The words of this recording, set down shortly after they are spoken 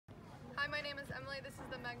Hi, my name is Emily. This is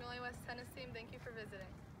the Magnolia West tennis team. Thank you for visiting.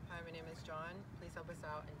 Hi, my name is John. Please help us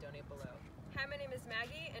out and donate below. Hi, my name is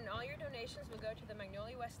Maggie, and all your donations will go to the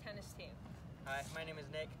Magnolia West tennis team. Hi, my name is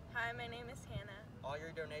Nick. Hi, my name is Hannah. All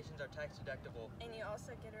your donations are tax deductible. And you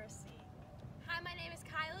also get a receipt. Hi, my name is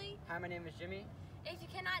Kylie. Hi, my name is Jimmy. If you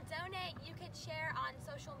cannot donate, you could share on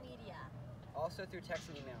social media. Also through text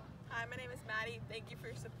and email. Hi, my name is Maddie. Thank you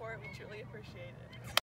for your support. We truly appreciate it.